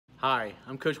Hi,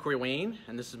 I'm Coach Corey Wayne,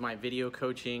 and this is my video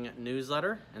coaching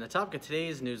newsletter. And the topic of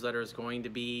today's newsletter is going to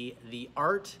be the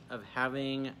art of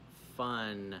having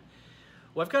fun.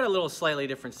 Well, I've got a little slightly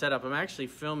different setup. I'm actually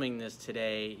filming this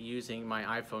today using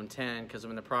my iPhone 10 because I'm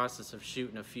in the process of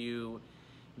shooting a few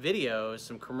videos,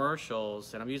 some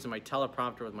commercials, and I'm using my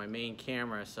teleprompter with my main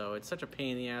camera. So it's such a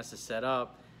pain in the ass to set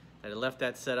up that I left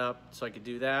that set up so I could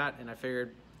do that. And I figured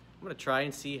I'm going to try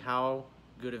and see how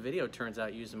good a video turns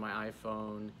out using my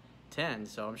iPhone 10.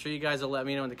 So I'm sure you guys will let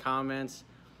me know in the comments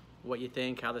what you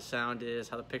think, how the sound is,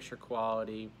 how the picture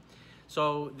quality.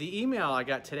 So the email I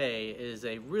got today is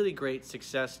a really great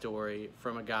success story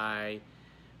from a guy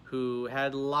who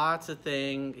had lots of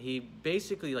things. He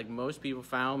basically, like most people,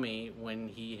 found me when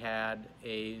he had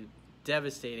a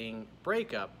devastating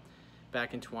breakup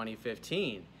back in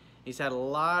 2015. He's had a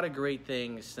lot of great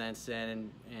things since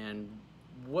then, and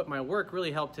what my work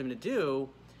really helped him to do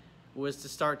was to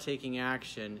start taking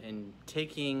action and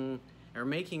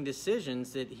making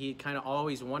decisions that he kind of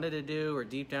always wanted to do or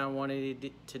deep down wanted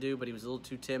to do, but he was a little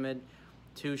too timid,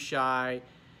 too shy.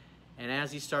 And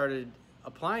as he started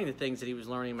applying the things that he was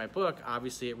learning in my book,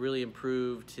 obviously it really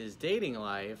improved his dating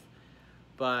life.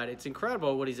 But it's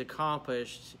incredible what he's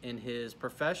accomplished in his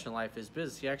professional life, his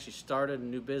business. He actually started a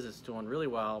new business doing really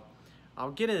well.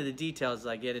 I'll get into the details as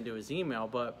I get into his email,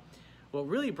 but what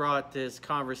really brought this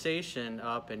conversation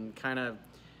up and kind of,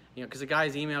 because the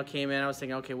guy's email came in, I was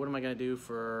thinking, okay, what am I going to do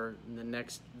for the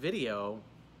next video?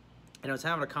 And I was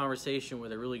having a conversation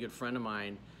with a really good friend of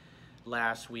mine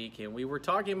last week, and we were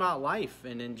talking about life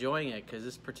and enjoying it, because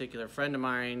this particular friend of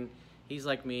mine, he's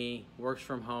like me, works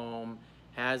from home,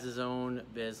 has his own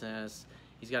business.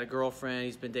 He's got a girlfriend,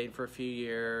 he's been dating for a few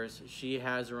years. She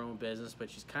has her own business, but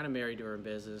she's kind of married to her own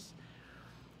business.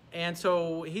 And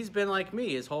so he's been like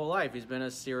me his whole life. He's been a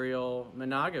serial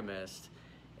monogamist,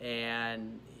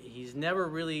 and he's never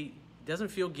really, doesn't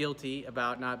feel guilty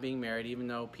about not being married, even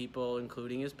though people,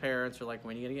 including his parents, are like,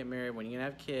 when are you gonna get married, when are you gonna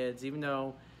have kids, even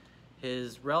though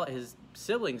his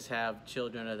siblings have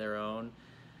children of their own,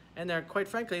 and they're, quite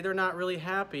frankly, they're not really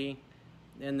happy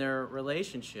in their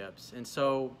relationships. And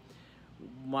so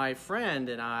my friend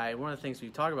and I, one of the things we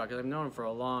talk about, because I've known him for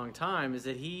a long time, is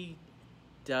that he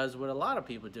does what a lot of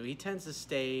people do. He tends to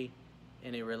stay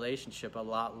in a relationship a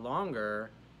lot longer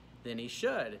than he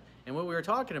should. And what we were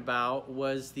talking about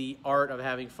was the art of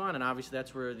having fun, and obviously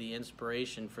that's where the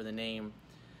inspiration for the name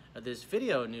of this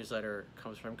video newsletter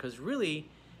comes from, because really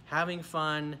having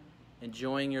fun,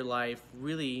 enjoying your life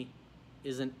really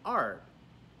is an art.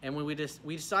 And when we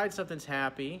decide something's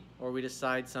happy or we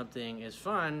decide something is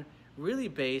fun, really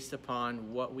based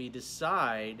upon what we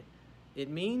decide it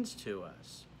means to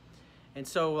us. And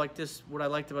so like this, what I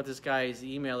liked about this guy's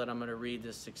email that I'm going to read,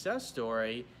 this success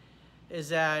story, is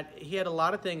that he had a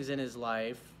lot of things in his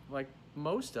life, like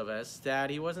most of us, that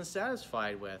he wasn't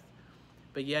satisfied with.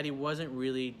 But yet he wasn't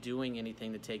really doing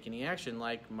anything to take any action,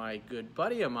 like my good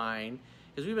buddy of mine,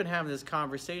 because we've been having this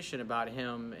conversation about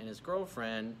him and his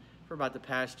girlfriend for about the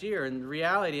past year. And the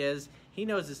reality is he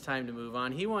knows it's time to move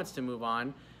on. He wants to move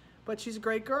on, but she's a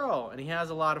great girl and he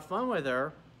has a lot of fun with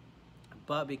her.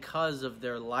 But because of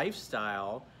their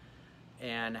lifestyle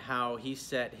and how he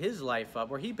set his life up,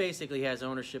 where he basically has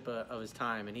ownership of his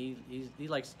time, and he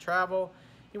likes to travel,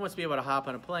 he wants to be able to hop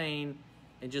on a plane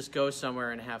and just go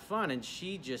somewhere and have fun, and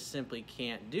she just simply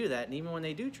can't do that. And even when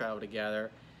they do travel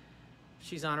together,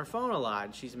 she's on her phone a lot,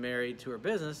 and she's married to her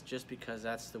business just because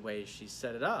that's the way she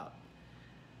set it up.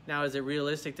 Now, is it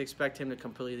realistic to expect him to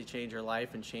completely change her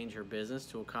life and change her business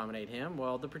to accommodate him?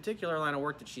 Well, the particular line of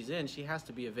work that she's in, she has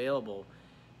to be available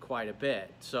quite a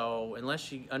bit. So unless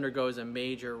she undergoes a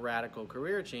major radical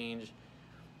career change,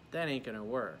 that ain't gonna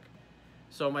work.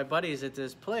 So my buddy's at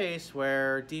this place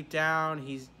where deep down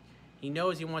he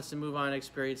knows he wants to move on and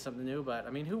experience something new, but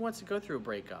I mean, who wants to go through a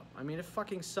breakup? I mean, it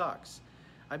fucking sucks.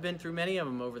 I've been through many of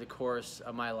them over the course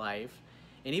of my life.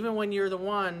 And even when you're the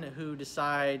one who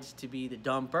decides to be the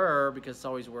dumper, because it's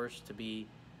always worse to be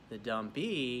the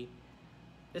dumpee,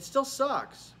 it still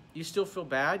sucks. You still feel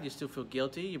bad, you still feel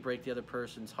guilty, you break the other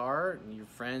person's heart, and your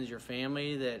friends, your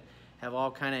family that have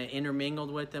all kind of intermingled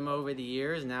with them over the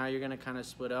years, now you're gonna kind of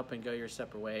split up and go your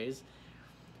separate ways.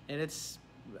 And it's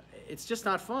just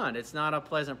not fun. It's not a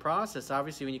pleasant process.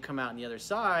 Obviously, when you come out on the other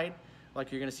side,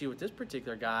 like you're gonna see with this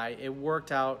particular guy, it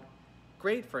worked out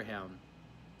great for him.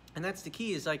 And that's the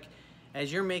key, is like,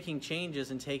 as you're making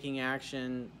changes and taking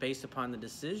action based upon the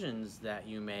decisions that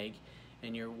you make,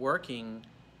 and you're working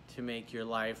to make your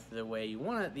life the way you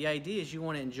want it, the idea is you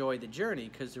want to enjoy the journey,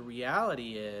 because the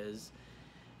reality is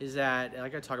that,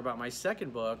 like I talk about in my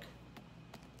second book,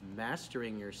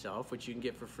 Mastering Yourself, which you can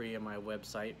get for free on my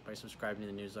website by subscribing to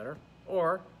the newsletter,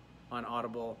 or on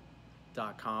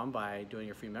audible.com by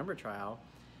doing a free member trial,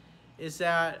 is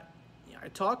that I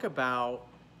talk about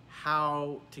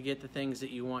how to get the things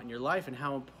that you want in your life and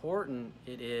how important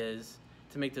it is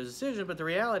to make those decisions. But the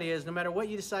reality is, no matter what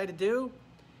you decide to do,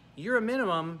 you're a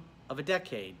minimum of a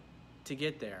decade to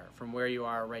get there from where you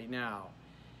are right now.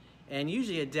 And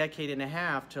usually a decade and a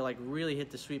half to like really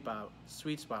hit the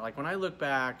sweet spot. Like when I look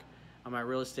back on my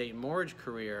real estate and mortgage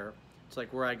career, it's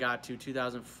like where I got to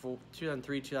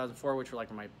 2003, 2004, which were like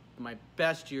my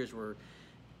best years, where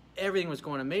everything was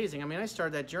going amazing. I mean, I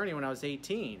started that journey when I was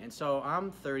 18, and so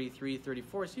I'm 33,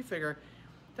 34, so you figure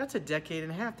that's a decade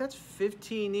and a half. That's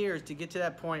 15 years to get to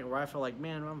that point where I feel like,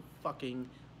 man, I'm fucking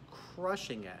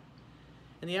crushing it.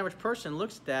 And the average person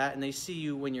looks at that and they see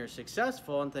you when you're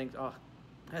successful and thinks, oh,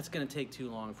 that's going to take too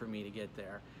long for me to get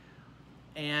there.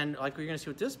 And like we're going to see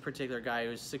with this particular guy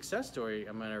whose success story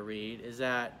I'm going to read, is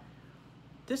that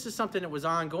this is something that was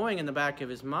ongoing in the back of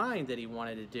his mind that he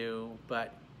wanted to do,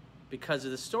 but because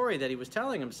of the story that he was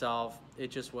telling himself,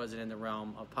 it just wasn't in the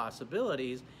realm of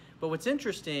possibilities. But what's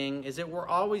interesting is that we're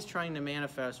always trying to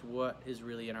manifest what is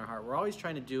really in our heart. We're always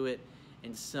trying to do it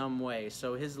in some way.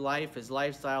 So his life, his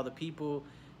lifestyle, the people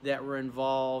that were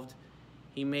involved,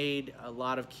 he made a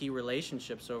lot of key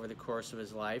relationships over the course of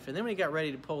his life. And then when he got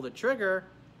ready to pull the trigger,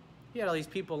 he had all these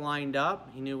people lined up.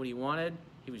 He knew what he wanted.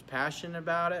 He was passionate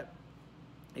about it.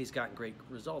 He's gotten great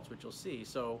results, which you'll see.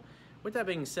 So with that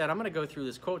being said, I'm going to go through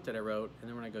this quote that I wrote, and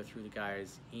then we're going to go through the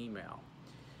guy's email.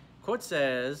 Quote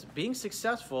says, being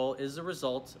successful is the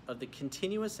result of the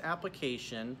continuous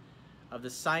application of the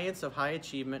science of high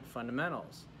achievement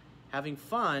fundamentals. Having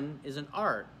fun is an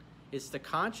art. It's the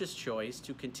conscious choice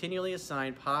to continually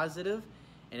assign positive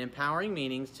and empowering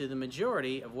meanings to the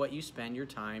majority of what you spend your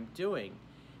time doing.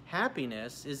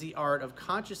 Happiness is the art of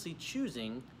consciously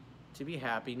choosing to be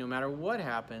happy no matter what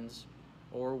happens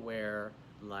or where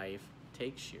life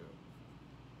takes you.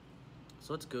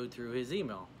 So let's go through his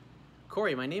email.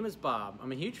 Corey, my name is Bob.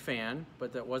 I'm a huge fan,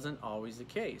 but that wasn't always the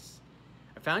case.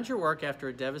 I found your work after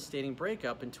a devastating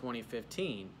breakup in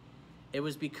 2015. It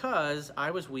was because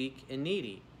I was weak and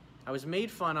needy. I was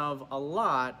made fun of a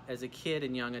lot as a kid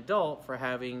and young adult for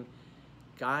having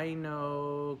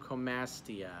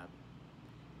gynecomastia,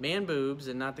 man boobs,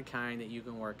 and not the kind that you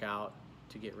can work out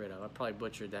to get rid of. I probably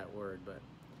butchered that word, but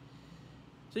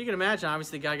so you can imagine,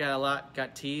 obviously the guy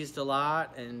got teased a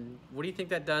lot, and what do you think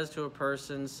that does to a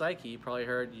person's psyche? You probably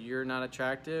heard, you're not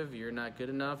attractive, you're not good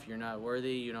enough, you're not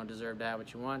worthy, you don't deserve to have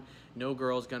what you want, no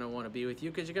girl's gonna want to be with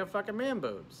you because you got fucking man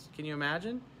boobs. Can you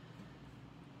imagine?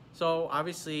 So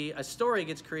obviously a story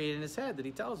gets created in his head that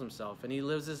he tells himself, and he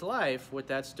lives his life with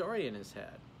that story in his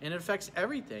head, and it affects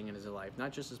everything in his life,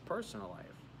 not just his personal life.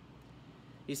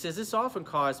 He says, this often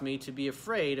caused me to be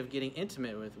afraid of getting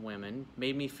intimate with women,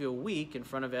 made me feel weak in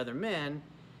front of other men,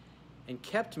 and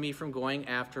kept me from going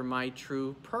after my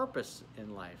true purpose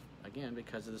in life. Again,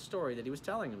 because of the story that he was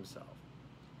telling himself.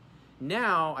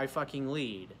 Now I fucking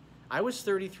lead. I was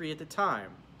 33 at the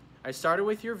time. I started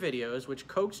with your videos, which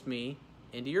coaxed me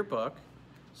into your book.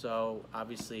 So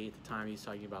obviously at the time he's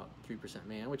talking about 3%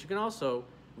 Man, which you can also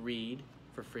read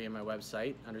for free on my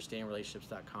website,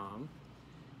 understandingrelationships.com.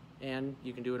 And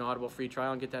you can do an Audible free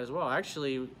trial and get that as well.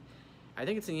 Actually, I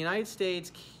think it's in the United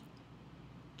States,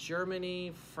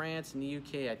 Germany, France, and the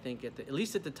UK, I think, at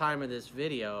least at the time of this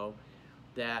video,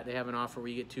 that they have an offer where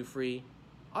you get 2 free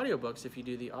audiobooks if you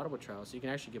do the Audible trial. So you can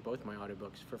actually get both my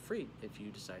audiobooks for free if you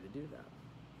decide to do that.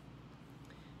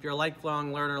 If you're a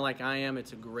lifelong learner like I am,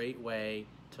 it's a great way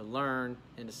to learn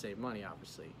and to save money,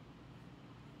 obviously.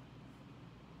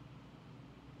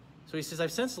 So he says,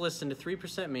 I've since listened to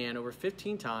 3% Man over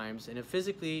 15 times and have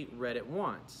physically read it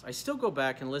once. I still go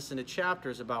back and listen to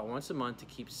chapters about once a month to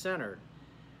keep centered.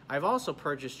 I've also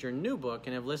purchased your new book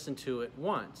and have listened to it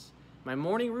once. My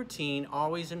morning routine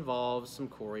always involves some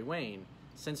Corey Wayne.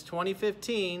 Since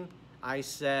 2015, I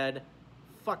said,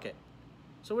 fuck it.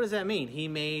 So what does that mean? He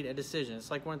made a decision.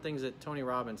 It's like one of the things that Tony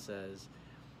Robbins says,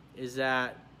 is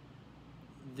that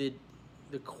the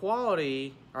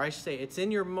quality, or I should say, it's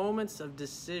in your moments of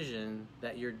decision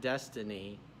that your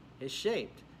destiny is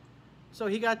shaped. So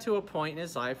he got to a point in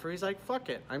his life where he's like, fuck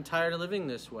it, I'm tired of living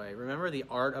this way. Remember the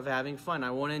art of having fun.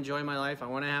 I want to enjoy my life. I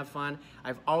want to have fun.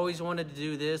 I've always wanted to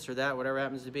do this or that, whatever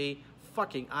happens to be.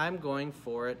 Fucking, I'm going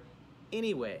for it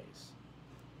anyways.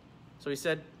 So he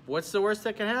said, what's the worst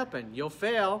that can happen? You'll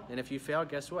fail, and if you fail,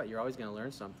 guess what? You're always going to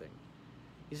learn something.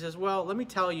 He says, well, let me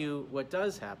tell you what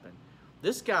does happen.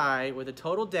 This guy with a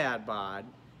total dad bod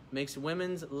makes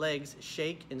women's legs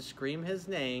shake and scream his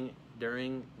name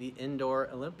during the indoor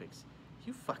Olympics.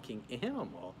 You fucking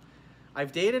animal.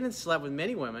 I've dated and slept with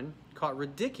many women, caught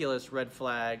ridiculous red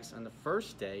flags on the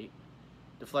first date,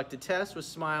 deflected tests with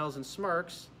smiles and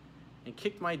smirks, and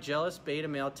kicked my jealous beta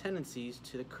male tendencies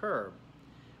to the curb.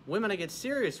 Women I get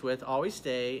serious with always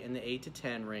stay in the 8 to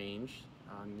 10 range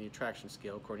on the attraction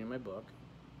scale, according to my book.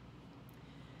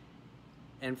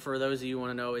 And for those of you who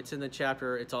want to know, it's in the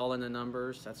chapter, it's all in the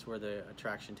numbers. That's where the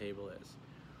attraction table is.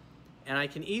 And I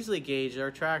can easily gauge their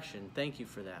attraction. Thank you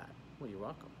for that. Well, you're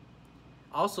welcome.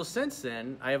 Also, since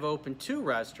then, I have opened 2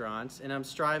 restaurants, and I'm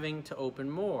striving to open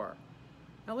more.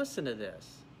 Now listen to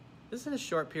this. This is in a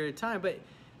short period of time, but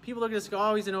people look at this and go,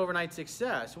 oh, he's an overnight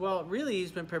success. Well, really,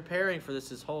 he's been preparing for this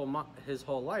his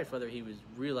whole life, whether he was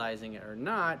realizing it or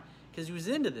not, because he was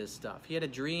into this stuff. He had a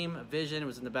dream, a vision, it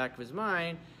was in the back of his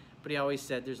mind, but he always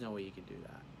said, there's no way you can do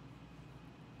that.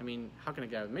 I mean, how can a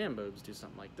guy with man boobs do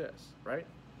something like this, right?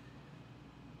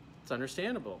 It's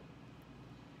understandable.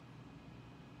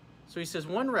 So he says,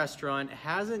 one restaurant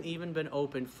hasn't even been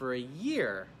open for a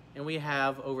year, and we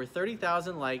have over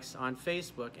 30,000 likes on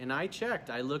Facebook, and I checked,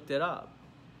 I looked it up.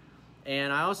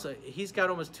 And he's got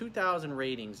almost 2,000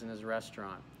 ratings in his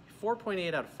restaurant.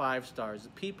 4.8 out of 5 stars. The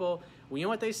people, well, you know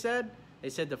what they said? They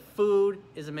said the food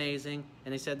is amazing,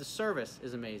 and they said the service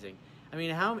is amazing. I mean,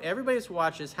 everybody that's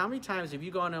watched this, how many times have you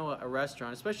gone to a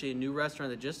restaurant, especially a new restaurant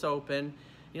that just opened,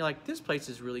 and you're like, this place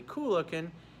is really cool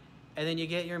looking, and then you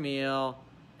get your meal,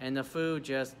 and the food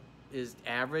just is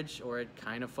average, or it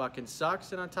kind of fucking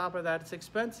sucks, and on top of that, it's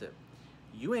expensive.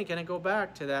 You ain't gonna go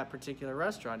back to that particular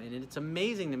restaurant. And it's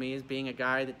amazing to me, as being a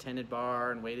guy that tended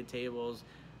bar and waited tables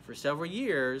for several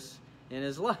years in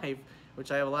his life, which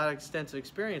I have a lot of extensive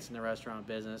experience in the restaurant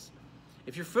business.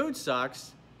 If your food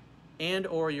sucks and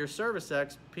or your service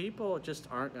sucks, people just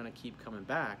aren't gonna keep coming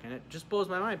back. And it just blows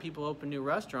my mind. People open new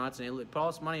restaurants and they put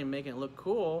all this money in making it look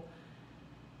cool,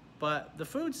 but the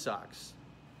food sucks.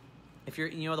 If you're,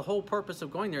 the whole purpose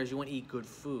of going there is you want to eat good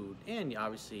food, and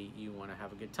obviously you want to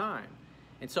have a good time.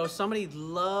 And so if somebody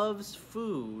loves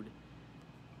food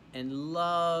and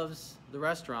loves the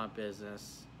restaurant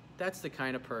business, that's the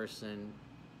kind of person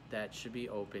that should be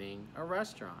opening a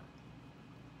restaurant.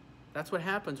 That's what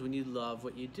happens when you love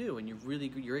what you do and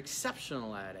you're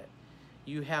exceptional at it.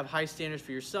 You have high standards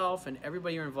for yourself and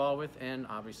everybody you're involved with, and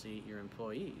obviously your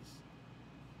employees.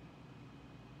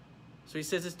 So he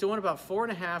says it's doing about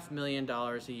 $4.5 million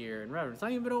a year in revenue. It's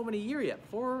not even been open a year yet.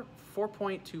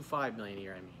 4.25 million a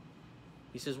year, I mean.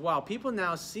 He says, wow, people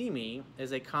now see me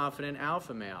as a confident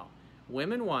alpha male.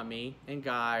 Women want me and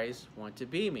guys want to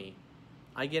be me.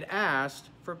 I get asked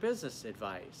for business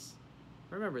advice.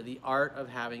 Remember, the art of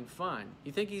having fun.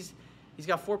 You think he's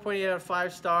got 4.8 out of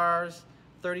 5 stars,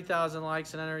 30,000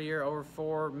 likes in under a year, over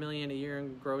 4 million a year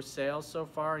in gross sales so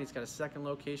far, and he's got a second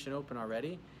location open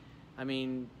already. I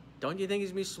mean, don't you think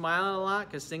he's gonna be smiling a lot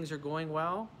because things are going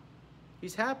well?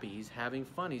 He's happy, he's having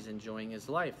fun, he's enjoying his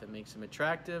life. That makes him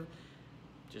attractive.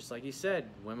 Just like he said,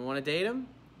 women want to date him,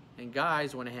 and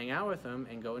guys want to hang out with him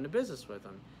and go into business with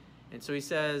him. And so he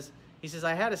says,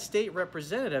 I had a state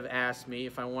representative ask me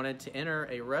if I wanted to enter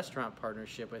a restaurant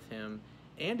partnership with him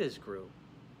and his group.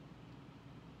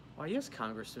 Why, yes,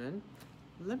 Congressman.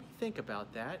 Let me think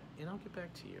about that, and I'll get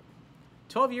back to you.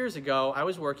 12 years ago, I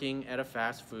was working at a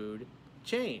fast food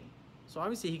chain. So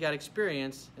obviously he got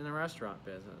experience in the restaurant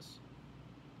business.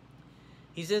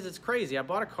 He says, it's crazy. I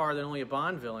bought a car that only a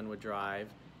Bond villain would drive,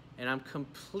 and I'm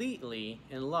completely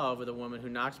in love with a woman who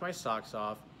knocks my socks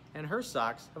off, and her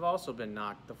socks have also been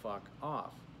knocked the fuck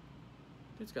off.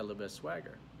 Dude's got a little bit of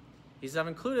swagger. He says, I've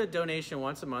included a donation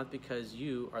once a month because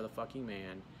you are the fucking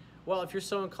man. Well, if you're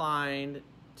so inclined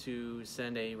to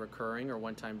send a recurring or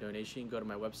one-time donation, you can go to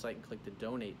my website and click the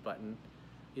donate button,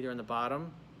 either on the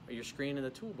bottom or your screen in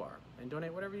the toolbar, and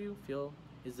donate whatever you feel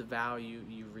is the value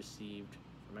you've received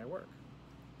from my work.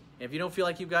 And if you don't feel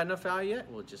like you've got enough value yet,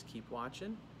 well, just keep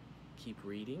watching, keep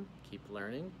reading, keep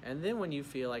learning, and then when you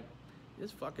feel like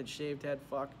this fucking shaved head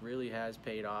fuck really has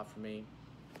paid off for me,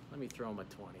 let me throw him a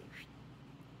 20.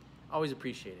 Always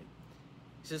appreciate it.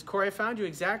 He says, Corey, I found you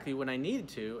exactly when I needed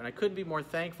to, and I couldn't be more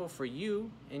thankful for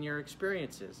you and your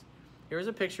experiences. Here's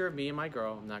a picture of me and my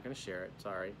girl. I'm not going to share it.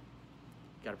 Sorry.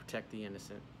 Got to protect the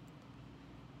innocent.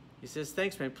 He says,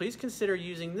 thanks, man. Please consider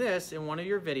using this in one of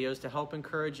your videos to help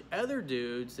encourage other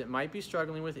dudes that might be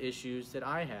struggling with issues that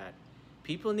I had.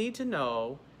 People need to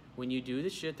know when you do the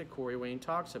shit that Corey Wayne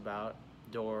talks about,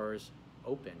 doors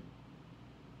open.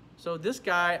 So this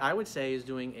guy, I would say, is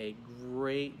doing a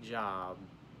great job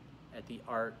at the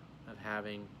art of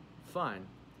having fun,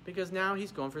 because now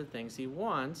he's going for the things he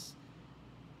wants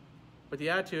with the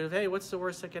attitude of, hey, what's the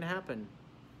worst that can happen?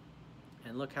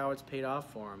 And look how it's paid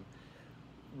off for him.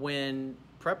 When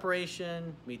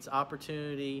preparation meets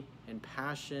opportunity and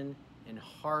passion and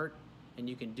heart, and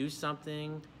you can do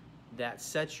something that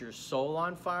sets your soul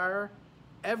on fire,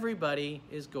 everybody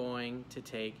is going to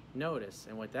take notice.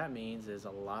 And what that means is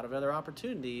a lot of other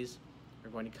opportunities are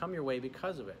going to come your way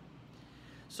because of it.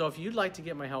 So if you'd like to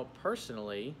get my help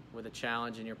personally with a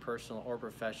challenge in your personal or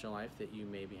professional life that you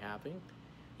may be having,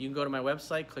 you can go to my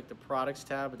website, click the products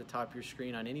tab at the top of your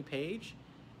screen on any page,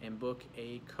 and book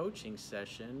a coaching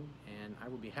session, and I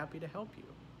will be happy to help you.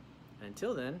 And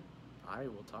until then, I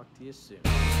will talk to you soon.